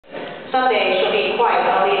Someday she'll be quite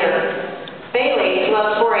a leader. Bailey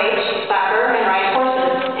loves 4-H, soccer, and rides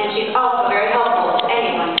horses, and she's also very helpful to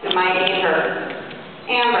anyone who might need her.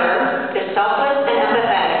 Amber is selfless and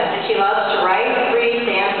empathetic, and she loves to write, read,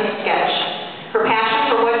 dance, and sketch. Her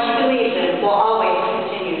passion for what she believes in will always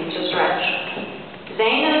continue to stretch.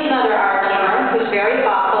 Zane is another art teamer who's very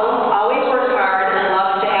thoughtful, always works hard, and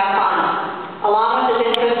loves to have fun. Along with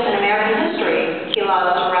his interest in American history, he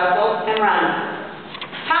loves to wrestle and run.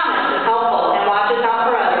 Thomas is helpful and watches out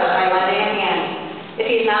for others by lending a hand. If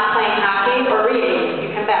he's not playing hockey or reading, you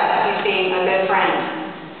can bet he's being a good friend.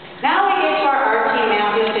 Now we get to our art team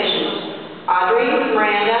male musicians, Audrey,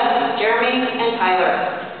 Miranda, Jeremy, and Tyler.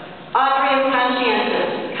 Audrey is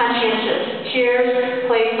conscientious, cheers,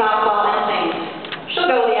 plays softball, and sings. She'll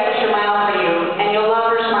go the extra mile for you, and you'll love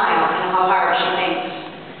her smile and how hard she thinks.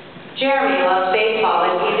 Jeremy loves baseball,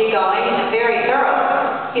 is easygoing and very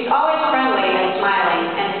thorough. He's always friendly and smiling,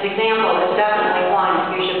 and his example is definitely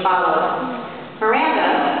one you should follow.